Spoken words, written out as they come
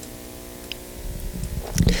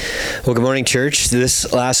Well, good morning, church.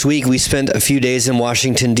 This last week, we spent a few days in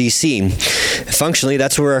Washington, D.C. Functionally,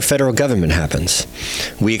 that's where our federal government happens.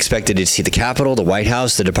 We expected to see the Capitol, the White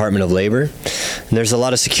House, the Department of Labor, and there's a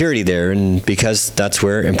lot of security there, and because that's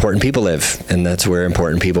where important people live, and that's where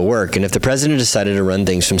important people work. And if the president decided to run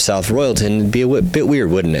things from South Royalton, it'd be a bit weird,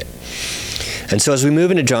 wouldn't it? And so as we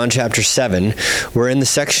move into John chapter 7, we're in the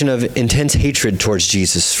section of intense hatred towards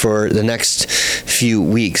Jesus for the next few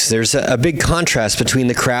weeks. There's a big contrast between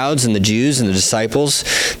the crowds and the Jews and the disciples.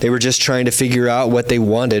 They were just trying to figure out what they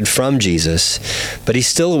wanted from Jesus. But he's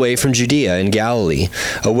still away from Judea and Galilee,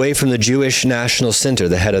 away from the Jewish national center,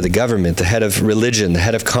 the head of the government, the head of religion, the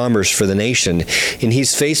head of commerce for the nation. And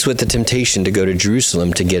he's faced with the temptation to go to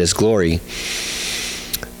Jerusalem to get his glory.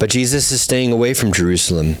 But Jesus is staying away from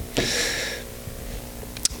Jerusalem,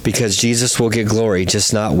 because Jesus will get glory,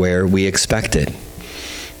 just not where we expect it,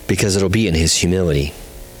 because it'll be in his humility.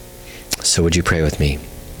 So would you pray with me?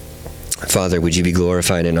 Father, would you be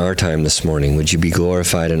glorified in our time this morning? Would you be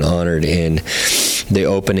glorified and honored in the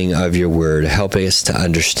opening of your word? Help us to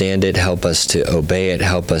understand it. Help us to obey it.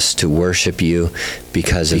 Help us to worship you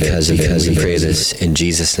because of it. We pray this in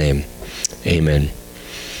Jesus' name. Amen.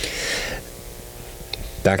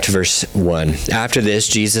 Back to verse 1. After this,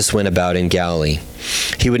 Jesus went about in Galilee.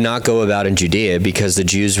 He would not go about in Judea because the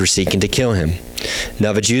Jews were seeking to kill him.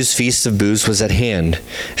 Now the Jews' feast of booths was at hand,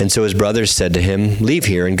 and so his brothers said to him, "Leave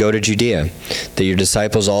here and go to Judea, that your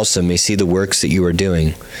disciples also may see the works that you are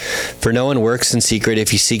doing. For no one works in secret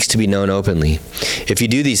if he seeks to be known openly. If you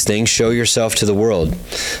do these things, show yourself to the world."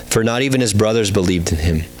 For not even his brothers believed in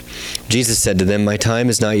him. Jesus said to them, "My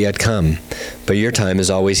time is not yet come, but your time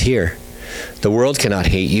is always here. The world cannot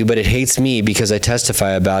hate you, but it hates me because I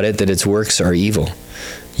testify about it that its works are evil.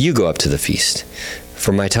 You go up to the feast,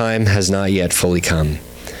 for my time has not yet fully come."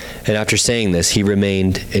 And after saying this, he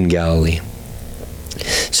remained in Galilee.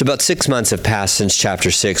 So about 6 months have passed since chapter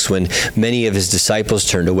 6, when many of his disciples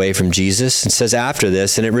turned away from Jesus. It says after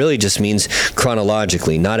this, and it really just means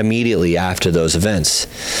chronologically, not immediately after those events.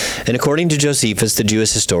 And according to Josephus, the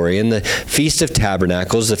Jewish historian, the Feast of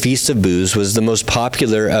Tabernacles, the Feast of Booths, was the most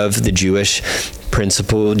popular of the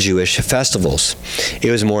principal Jewish festivals.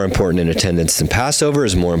 It was more important in attendance than Passover, it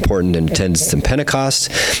was more important in attendance than Pentecost,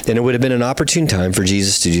 and it would have been an opportune time for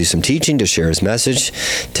Jesus to do some teaching, to share his message,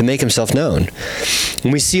 to make himself known.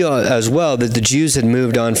 And we see as well that the Jews had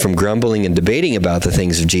moved on from grumbling and debating about the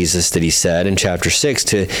things of Jesus that he said in chapter 6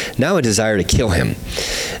 to now a desire to kill him.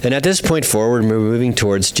 And at this point forward, we're moving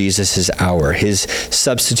towards Jesus' hour, his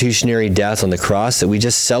substitutionary death on the cross that we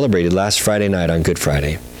just celebrated last Friday night on Good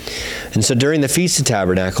Friday. And so during the Feast of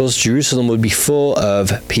Tabernacles, Jerusalem would be full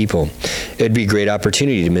of people. It would be a great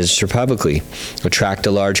opportunity to minister publicly, attract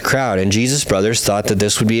a large crowd, and Jesus' brothers thought that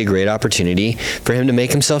this would be a great opportunity for him to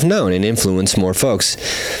make himself known and influence more folks.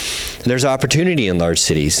 There's opportunity in large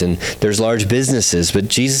cities, and there's large businesses, but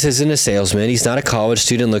Jesus isn't a salesman. He's not a college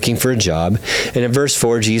student looking for a job. And in verse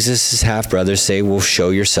 4, Jesus' half-brothers say, "Well, show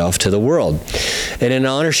yourself to the world." And in an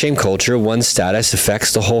honor-shame culture, one's status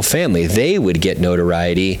affects the whole family. They would get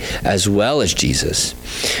notoriety as well as Jesus.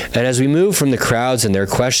 And as we move from the crowds and their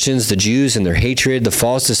questions, the Jews and their hatred, the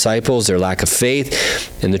false disciples, their lack of faith,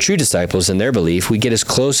 and the true disciples and their belief, we get as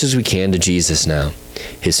close as we can to Jesus now,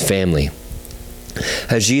 his family.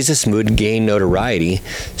 As Jesus would gain notoriety,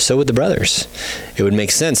 so would the brothers. It would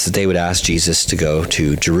make sense that they would ask Jesus to go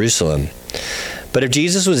to Jerusalem. But if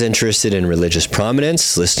Jesus was interested in religious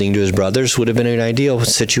prominence, listening to his brothers would have been an ideal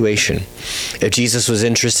situation. If Jesus was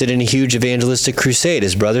interested in a huge evangelistic crusade,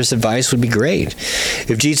 his brothers' advice would be great.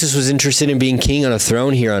 If Jesus was interested in being king on a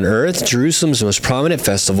throne here on earth, Jerusalem's most prominent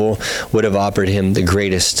festival would have offered him the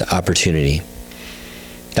greatest opportunity.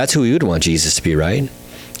 That's who we would want Jesus to be, right?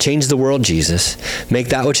 Change the world, Jesus. Make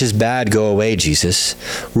that which is bad go away, Jesus.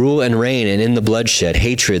 Rule and reign, and in the bloodshed,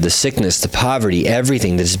 hatred, the sickness, the poverty,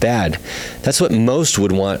 everything that is bad. That's what most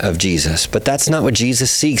would want of Jesus. But that's not what Jesus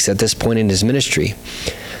seeks at this point in his ministry.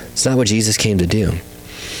 It's not what Jesus came to do.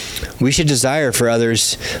 We should desire for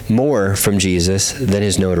others more from Jesus than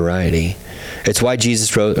his notoriety. It's why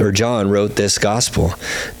John wrote this gospel,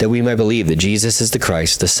 that we might believe that Jesus is the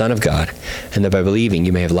Christ, the Son of God, and that by believing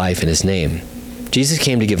you may have life in his name. Jesus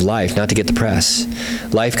came to give life, not to get the press.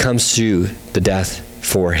 Life comes through the death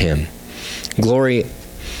for him. Glory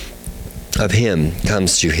of him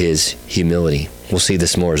comes through his humility. We'll see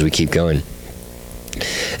this more as we keep going.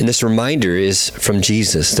 And this reminder is from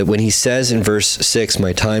Jesus, that when he says in verse 6,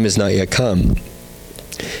 "My time is not yet come,"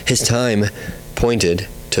 his time pointed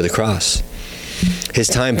to the cross. His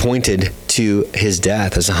time pointed to his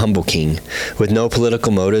death as a humble king, with no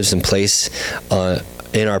political motives in place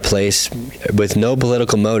in our place with no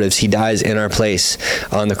political motives. He dies in our place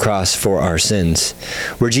on the cross for our sins.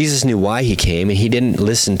 Where Jesus knew why he came, and he didn't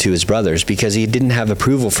listen to his brothers because he didn't have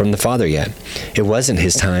approval from the Father yet. It wasn't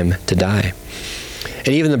his time to die.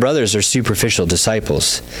 And even the brothers are superficial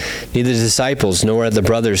disciples. Neither the disciples nor the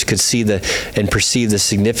brothers could see and perceive the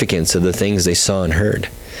significance of the things they saw and heard.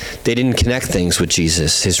 They didn't connect things with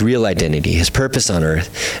Jesus, his real identity, his purpose on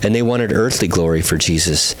earth, and they wanted earthly glory for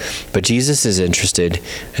Jesus. But Jesus is interested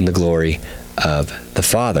in the glory of the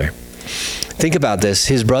Father. Think about this.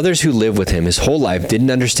 His brothers who lived with him his whole life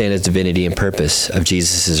didn't understand his divinity and purpose of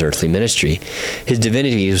Jesus' earthly ministry. His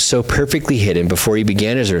divinity was so perfectly hidden before he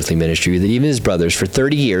began his earthly ministry that even his brothers, for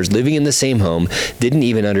 30 years, living in the same home, didn't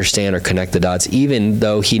even understand or connect the dots, even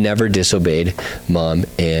though he never disobeyed mom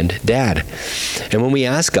and dad. And when we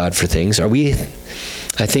ask God for things, I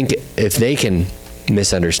think if they can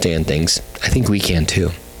misunderstand things, I think we can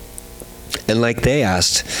too. And like they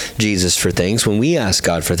asked Jesus for things, when we ask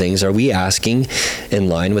God for things, are we asking in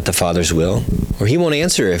line with the Father's will? Or he won't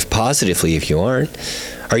answer positively if you aren't.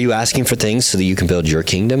 Are you asking for things so that you can build your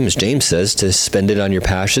kingdom, as James says, to spend it on your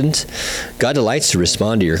passions? God delights to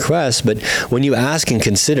respond to your requests, but when you ask and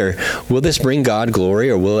consider, will this bring God glory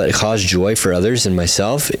or will it cause joy for others and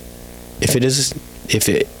myself? If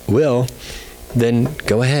it will, then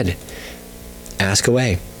go ahead. Ask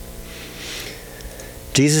away.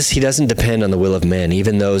 Jesus, he doesn't depend on the will of men,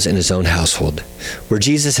 even those in his own household. Where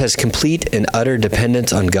Jesus has complete and utter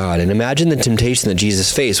dependence on God. And imagine the temptation that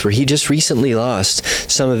Jesus faced, where he just recently lost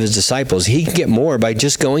some of his disciples. He can get more by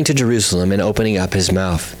just going to Jerusalem and opening up his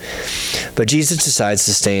mouth. But Jesus decides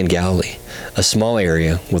to stay in Galilee, a small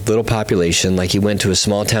area with little population, like he went to a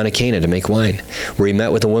small town of Cana to make wine, where he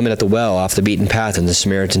met with a woman at the well off the beaten path in the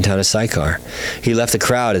Samaritan town of Sychar. He left the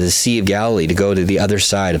crowd at the Sea of Galilee to go to the other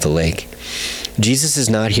side of the lake. Jesus is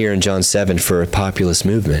not here in John 7 for a populist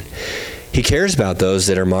movement. He cares about those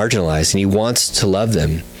that are marginalized, and he wants to love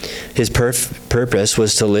them. His purpose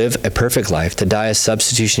was to live a perfect life, to die a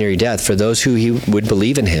substitutionary death for those who he would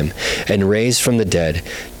believe in him, and raise from the dead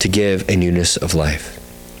to give a newness of life.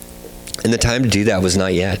 And the time to do that was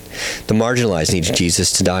not yet. The marginalized needed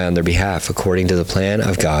Jesus to die on their behalf, according to the plan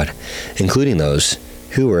of God, including those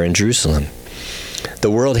who were in Jerusalem.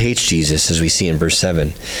 The world hates Jesus, as we see in verse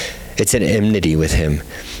 7. It's at enmity with him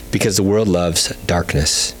because the world loves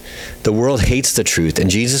darkness. The world hates the truth, and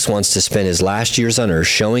Jesus wants to spend his last years on earth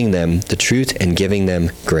showing them the truth and giving them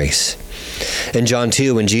grace. In John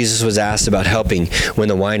 2, when Jesus was asked about helping when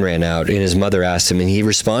the wine ran out, and his mother asked him, and he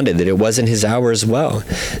responded that it wasn't his hour as well.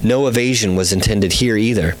 No evasion was intended here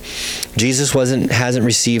either. Jesus hasn't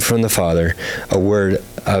received from the Father a word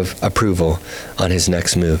of approval on his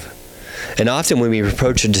next move. And often when we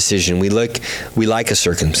approach a decision, we like a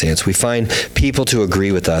circumstance. We find people to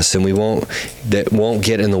agree with us, and that won't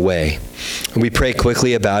get in the way. We pray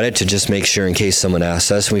quickly about it to just make sure in case someone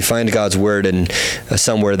asks us. And we find God's word in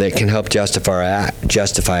somewhere that can help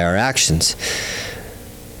justify our actions.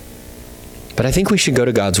 But I think we should go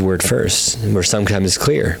to God's word first, where sometimes it's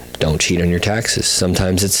clear, don't cheat on your taxes.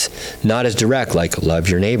 Sometimes it's not as direct, like love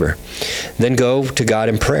your neighbor. Then go to God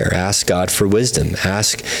in prayer. Ask God for wisdom.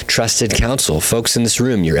 Ask trusted counsel, folks in this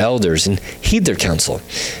room, your elders, and heed their counsel.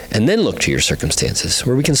 And then look to your circumstances,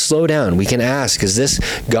 where we can slow down. We can ask, is this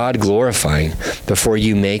God glorifying, before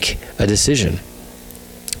you make a decision?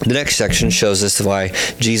 The next section shows us why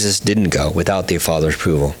Jesus didn't go without the Father's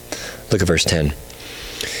approval. Look at verse 10.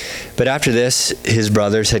 But after this, his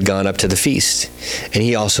brothers had gone up to the feast, and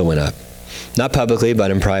he also went up. Not publicly, but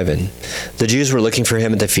in private. The Jews were looking for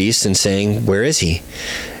him at the feast and saying, "Where is he?"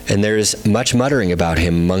 And there is much muttering about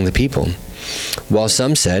him among the people. While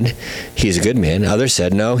some said, "He is a good man," others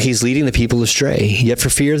said, "No, he's leading the people astray." Yet for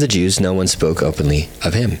fear of the Jews, no one spoke openly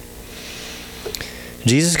of him.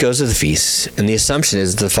 Jesus goes to the feast, and the assumption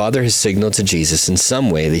is that the Father has signaled to Jesus in some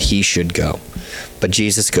way that he should go. But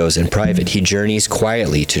Jesus goes in private. He journeys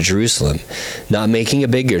quietly to Jerusalem, not making a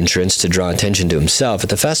big entrance to draw attention to himself at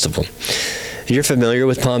the festival. You're familiar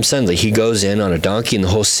with Palm Sunday. He goes in on a donkey, and the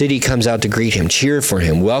whole city comes out to greet him, cheer for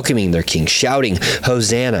him, welcoming their king, shouting,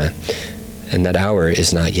 "Hosanna!" And that hour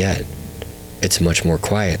is not yet. It's much more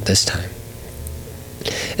quiet this time.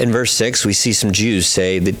 In verse 6, we see some Jews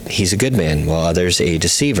say that he's a good man, while others a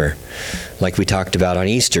deceiver. Like we talked about on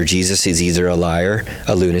Easter, Jesus is either a liar,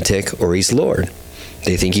 a lunatic, or he's Lord.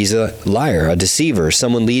 They think he's a liar, a deceiver,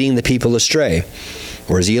 someone leading the people astray.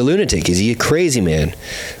 Or is he a lunatic? Is he a crazy man?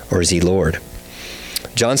 Or is he Lord?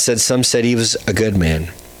 John said some said he was a good man,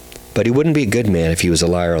 but he wouldn't be a good man if he was a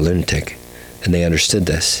liar or a lunatic. And they understood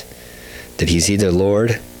this, that he's either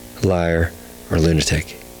Lord, liar, or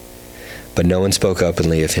lunatic. But no one spoke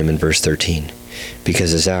openly of him in verse 13.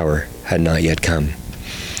 because his hour had not yet come.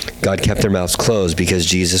 God kept their mouths closed because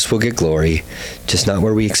Jesus will get glory, just not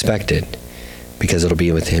where we expect it, because it'll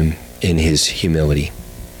be with him in his humility.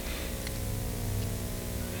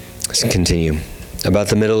 Let's continue. About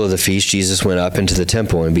the middle of the feast, Jesus went up into the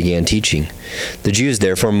temple and began teaching. The Jews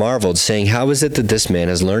therefore marveled, saying, "How is it that this man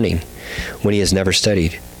is learning, when he has never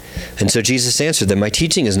studied?" And so Jesus answered them, "My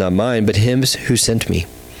teaching is not mine, but his who sent me.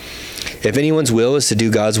 If anyone's will is to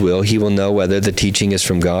do God's will, he will know whether the teaching is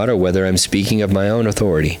from God or whether I'm speaking of my own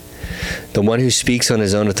authority. The one who speaks on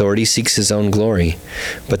his own authority seeks his own glory,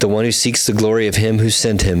 but the one who seeks the glory of him who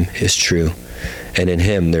sent him is true, and in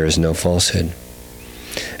him there is no falsehood."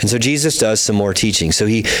 And so Jesus does some more teaching. So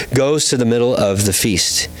he goes to the middle of the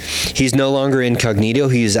feast. He's no longer incognito.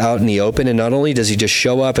 He's out in the open. And not only does he just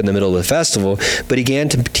show up in the middle of the festival, but he began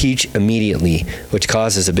to teach immediately, which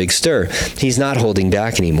causes a big stir. He's not holding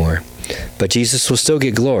back anymore. But Jesus will still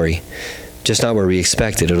get glory, just not where we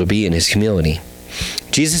expect it. It'll be in his humility.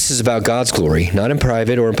 Jesus is about God's glory, not in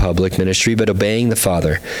private or in public ministry, but obeying the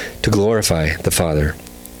Father to glorify the Father.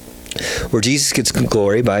 Where Jesus gets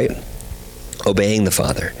glory by obeying the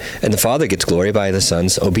Father, and the Father gets glory by the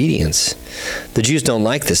Son's obedience. The Jews don't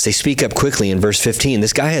like this. They speak up quickly in verse 15.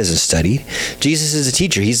 This guy hasn't studied. Jesus is a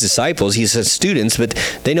teacher. He's disciples. He's students, but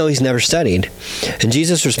they know he's never studied. And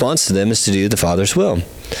Jesus' response to them is to do the Father's will.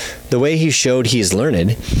 The way he showed he is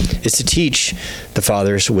learned is to teach the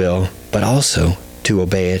Father's will, but also to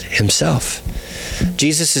obey it himself.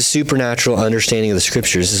 Jesus' supernatural understanding of the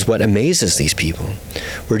Scriptures is what amazes these people.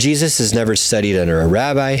 Where Jesus has never studied under a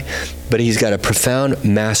rabbi, but he's got a profound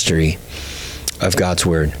mastery of God's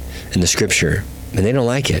Word and the Scripture, and they don't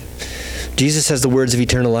like it. Jesus has the words of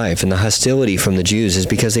eternal life, and the hostility from the Jews is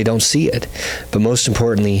because they don't see it, but most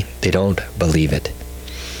importantly, they don't believe it.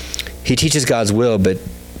 He teaches God's will, but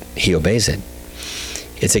he obeys it.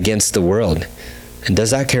 It's against the world. And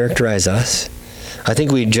does that characterize us? I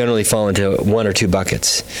think we generally fall into one or two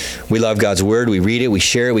buckets. We love God's Word, we read it, we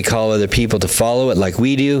share it, we call other people to follow it like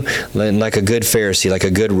we do, like a good Pharisee, like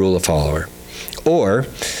a good rule follower. Or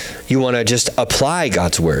you want to just apply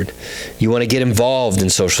God's Word. You want to get involved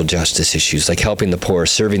in social justice issues like helping the poor,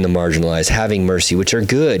 serving the marginalized, having mercy, which are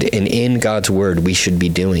good and in God's Word we should be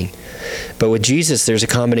doing. But with Jesus, there's a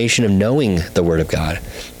combination of knowing the Word of God,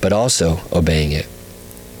 but also obeying it.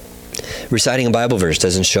 Reciting a Bible verse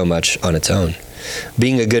doesn't show much on its own.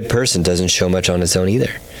 Being a good person doesn't show much on its own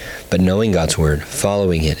either. But knowing God's Word,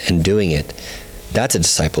 following it, and doing it, that's a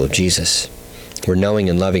disciple of Jesus. Where knowing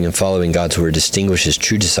and loving and following God's Word distinguishes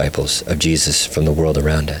true disciples of Jesus from the world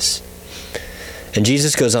around us. And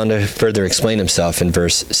Jesus goes on to further explain himself in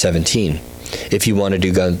verse 17. If you want to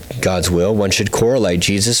do God's will, one should correlate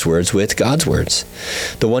Jesus' words with God's words.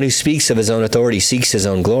 The one who speaks of his own authority seeks his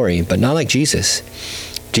own glory, but not like Jesus.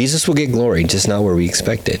 Jesus will get glory, just not where we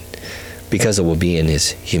expect it, because it will be in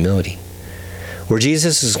his humility. Where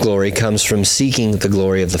Jesus' glory comes from seeking the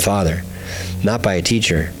glory of the Father, not by a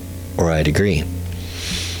teacher or a degree.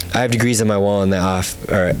 I have degrees on my wall on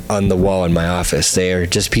the wall in my office. They are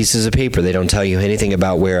just pieces of paper. They don't tell you anything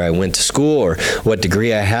about where I went to school or what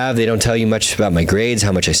degree I have. They don't tell you much about my grades,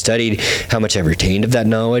 how much I studied, how much I've retained of that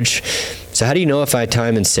knowledge. So how do you know if my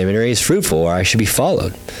time in seminary is fruitful or I should be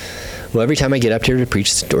followed? Well, every time I get up here to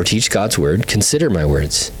preach or teach God's Word, consider my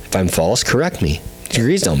words. If I'm false, correct me.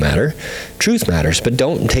 Degrees don't matter. Truth matters, but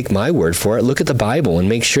don't take my word for it. Look at the Bible and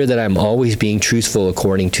make sure that I'm always being truthful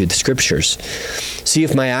according to the Scriptures. See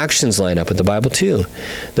if my actions line up with the Bible too.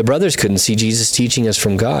 The brothers couldn't see Jesus teaching us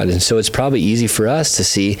from God, and so it's probably easy for us to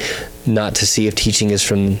see, not to see if teaching is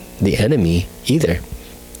from the enemy either.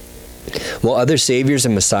 While other saviors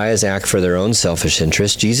and messiahs act for their own selfish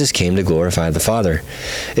interests, Jesus came to glorify the Father.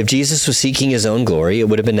 If Jesus was seeking his own glory, it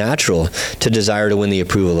would have been natural to desire to win the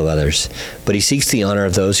approval of others. But he seeks the honor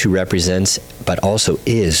of those who represents, but also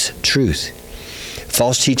is, truth.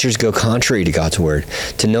 False teachers go contrary to God's Word.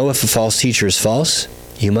 To know if a false teacher is false,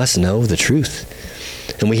 you must know the truth.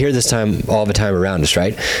 And we hear this all the time around us,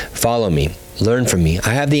 right? Follow me. Learn from me. I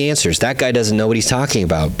have the answers. That guy doesn't know what he's talking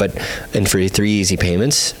about. And for 3 easy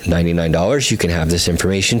payments, $99, you can have this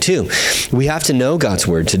information too. We have to know God's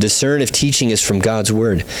Word to discern if teaching is from God's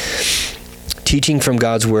Word. Teaching from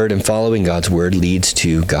God's Word and following God's Word leads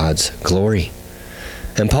to God's glory.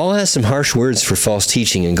 And Paul has some harsh words for false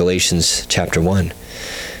teaching in Galatians chapter 1.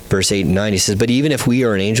 Verse 8 and 9, he says, "But even if we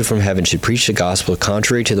or an angel from heaven should preach the gospel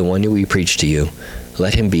contrary to the one that we preach to you,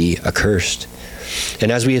 let him be accursed.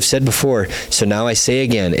 And as we have said before, so now I say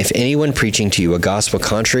again, if anyone preaching to you a gospel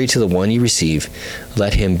contrary to the one you receive,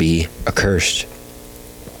 let him be accursed."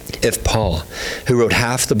 If Paul, who wrote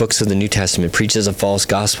half the books of the New Testament, preaches a false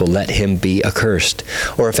gospel, let him be accursed.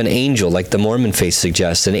 Or if an angel, like the Mormon faith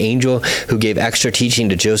suggests, an angel who gave extra teaching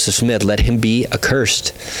to Joseph Smith, let him be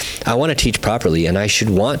accursed. I want to teach properly, and you should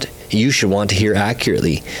want to hear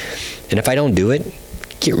accurately. And if I don't do it,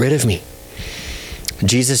 get rid of me.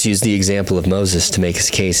 Jesus used the example of Moses to make his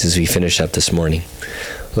case as we finish up this morning.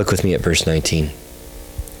 Look with me at verse 19.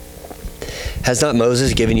 Has not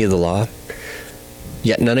Moses given you the law?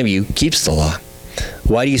 Yet none of you keeps the law.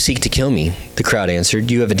 Why do you seek to kill me? The crowd answered,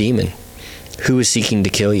 you have a demon. Who is seeking to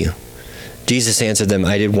kill you? Jesus answered them,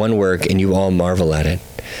 I did one work, and you all marvel at it.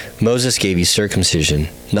 Moses gave you circumcision,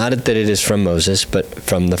 not that it is from Moses, but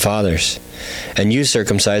from the fathers. And you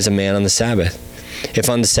circumcise a man on the Sabbath. If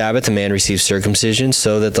on the Sabbath a man receives circumcision,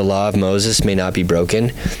 so that the law of Moses may not be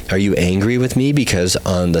broken, are you angry with me because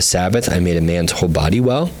on the Sabbath I made a man's whole body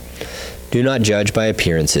well? Do not judge by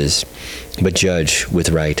appearances, but judge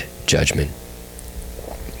with right judgment.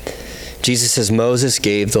 Jesus says Moses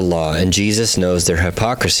gave the law, and Jesus knows their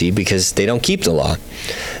hypocrisy because they don't keep the law.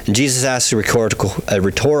 And Jesus asks a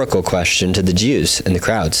rhetorical question to the Jews and the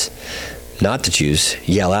crowds. Not the Jews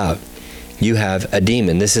yell out, you have a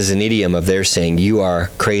demon. This is an idiom of their saying, you are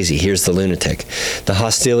crazy. Here's the lunatic. The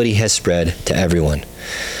hostility has spread to everyone.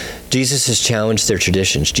 Jesus has challenged their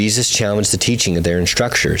traditions. Jesus challenged the teaching of their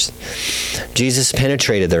instructors. Jesus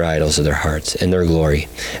penetrated their idols of their hearts and their glory.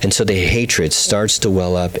 And so their hatred starts to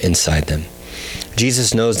well up inside them.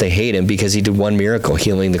 Jesus knows they hate him because he did one miracle,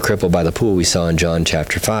 healing the cripple by the pool we saw in John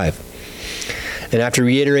chapter 5. And after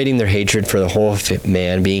reiterating their hatred for the whole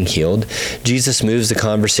man being healed, Jesus moves the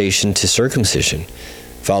conversation to circumcision.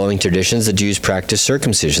 Following traditions, the Jews practiced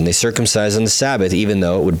circumcision. They circumcised on the Sabbath, even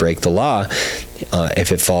though it would break the law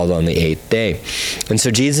if it followed on the 8th day. And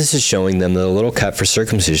so Jesus is showing them that a little cut for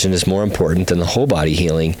circumcision is more important than the whole body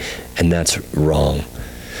healing, and that's wrong.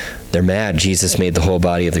 They're mad Jesus made the whole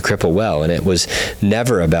body of the cripple well, and it was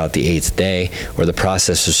never about the 8th day or the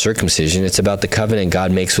process of circumcision. It's about the covenant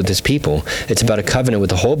God makes with his people. It's about a covenant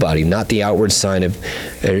with the whole body, not the outward sign of,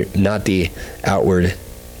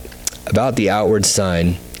 about the outward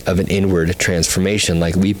sign of an inward transformation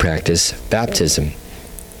like we practice baptism.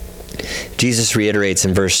 Jesus reiterates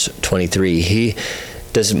in verse 23, he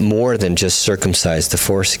does more than just circumcise the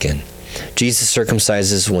foreskin. Jesus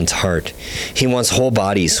circumcises one's heart. He wants whole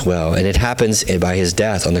bodies well, and it happens by his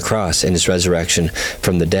death on the cross and his resurrection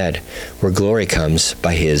from the dead, where glory comes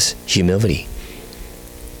by his humility.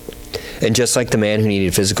 And just like the man who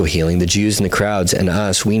needed physical healing, the Jews and the crowds and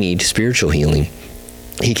us, we need spiritual healing.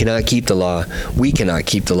 He cannot keep the law. We cannot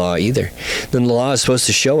keep the law either. Then the law is supposed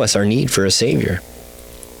to show us our need for a Savior.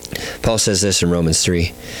 Paul says this in Romans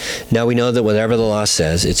 3. Now we know that whatever the law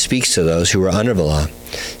says, it speaks to those who are under the law,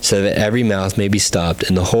 so that every mouth may be stopped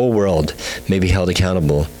and the whole world may be held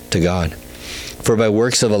accountable to God. For by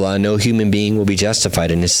works of the law, no human being will be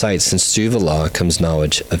justified in his sight, since through the law comes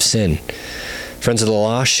knowledge of sin. Friends, the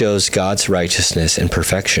law shows God's righteousness and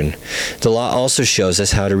perfection. The law also shows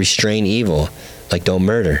us how to restrain evil, like don't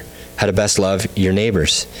murder, how to best love your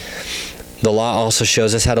neighbors. The law also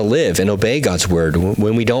shows us how to live and obey God's word.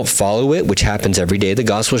 When we don't follow it, which happens every day, the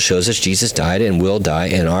gospel shows us Jesus died and will die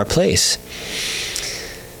in our place.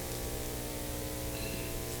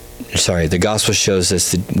 The gospel shows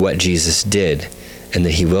us what Jesus did and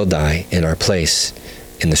that he will die in our place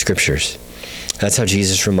in the scriptures. That's how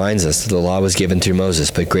Jesus reminds us that the law was given through Moses,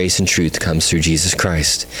 but grace and truth comes through Jesus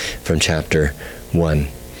Christ from chapter 1.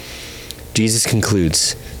 Jesus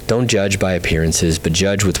concludes, don't judge by appearances, but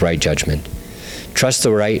judge with right judgment. Trust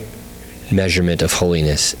the right measurement of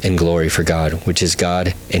holiness and glory for God, which is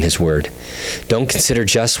God and his word. Don't consider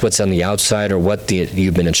just what's on the outside or what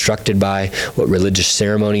you've been instructed by, what religious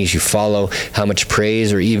ceremonies you follow, how much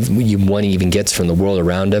praise or one even gets from the world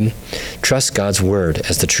around him. Trust God's word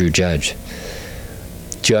as the true judge.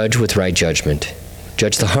 Judge with right judgment.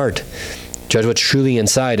 Judge the heart. Judge what's truly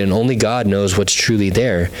inside, and only God knows what's truly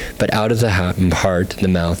there, but out of the heart the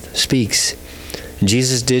mouth speaks.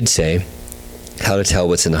 Jesus did say how to tell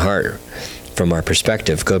what's in the heart from our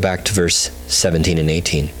perspective. Go back to verse 17 and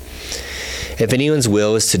 18. If anyone's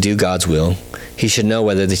will is to do God's will, he should know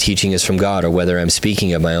whether the teaching is from God or whether I'm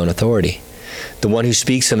speaking of my own authority. The one who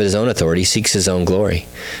speaks of his own authority seeks his own glory,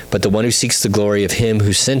 but the one who seeks the glory of him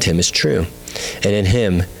who sent him is true, and in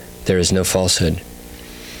him there is no falsehood.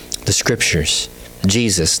 The scriptures,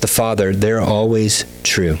 Jesus, the Father, they're always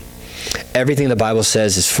true. Everything the Bible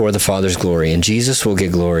says is for the Father's glory, and Jesus will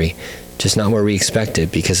get glory, just not where we expect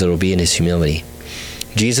it, because it will be in his humility.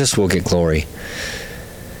 Jesus will get glory,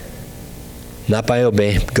 not by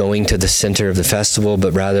going to the center of the festival,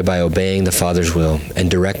 but rather by obeying the Father's will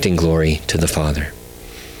and directing glory to the Father.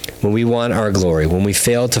 when we want our glory, when we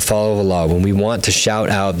fail to follow the law, when we want to shout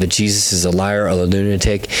out that Jesus is a liar or a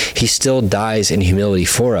lunatic, he still dies in humility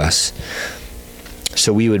for us,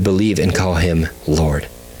 so we would believe and call him Lord.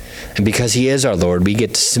 And because he is our Lord, we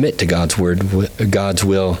get to submit to God's word, God's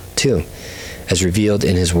will too, as revealed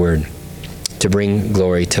in his word, to bring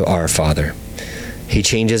glory to our Father. He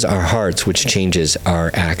changes our hearts, which changes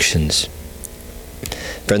our actions.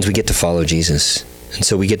 Friends, we get to follow Jesus. And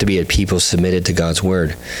so we get to be a people submitted to God's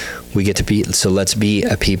word. So let's be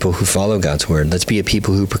a people who follow God's word. Let's be a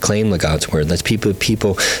people who proclaim God's word. Let's be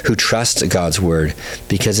people who trust God's word,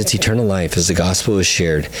 because it's eternal life as the gospel is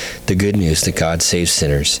shared, the good news that God saves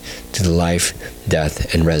sinners through the life,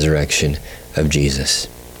 death, and resurrection of Jesus.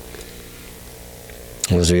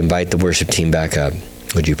 As we invite the worship team back up,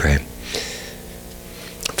 would you pray?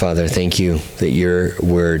 Father, thank you that your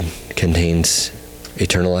word contains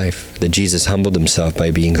eternal life, that Jesus humbled himself by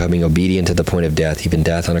becoming obedient to the point of death, even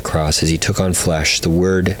death on a cross, as he took on flesh, the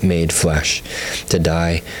Word made flesh, to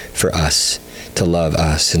die for us, to love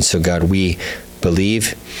us. And so, God, we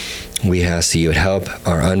believe. We ask that you would help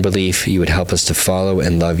our unbelief, you would help us to follow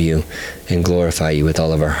and love you and glorify you with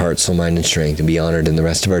all of our heart, soul, mind, and strength, and be honored in the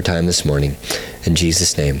rest of our time this morning. In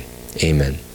Jesus' name, amen.